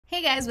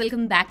Hey guys,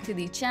 welcome back to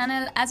the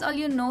channel. As all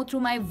you know through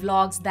my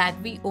vlogs that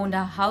we owned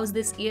a house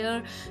this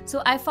year.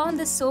 So I found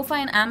this sofa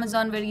in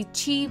Amazon very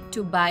cheap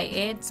to buy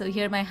it. So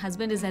here my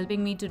husband is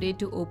helping me today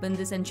to open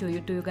this and show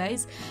you to you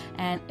guys.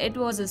 And it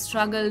was a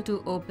struggle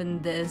to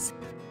open this.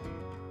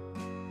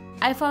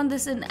 I found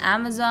this in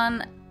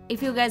Amazon.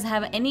 If you guys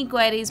have any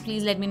queries,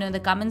 please let me know in the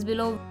comments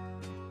below.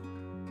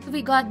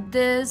 We got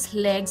this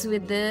legs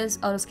with this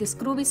और उसके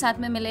screw भी साथ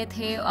में मिले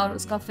थे और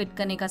उसका fit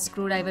करने का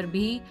स्क्रू ड्राइवर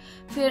भी.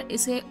 फिर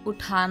इसे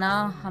उठाना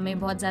हमें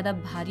बहुत ज़्यादा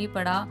भारी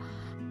पड़ा.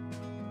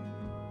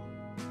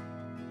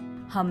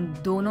 हम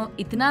दोनों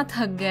इतना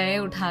थक गए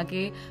उठा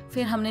के.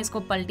 फिर हमने इसको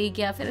पलटी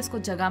किया, फिर इसको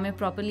जगह में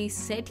प्रॉपर्ली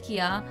सेट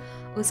किया.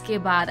 उसके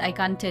बाद I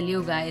can't tell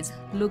you guys,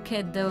 look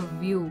at the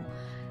view.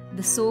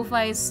 The sofa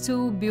is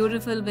too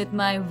beautiful with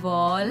my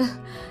wall.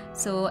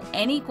 So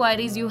any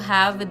queries you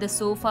have with the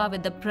sofa,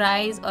 with the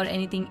price or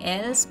anything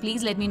else,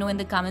 please let me know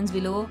in the comments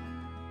below.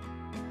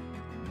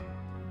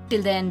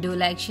 Till then, do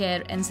like,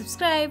 share and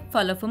subscribe.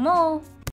 Follow for more.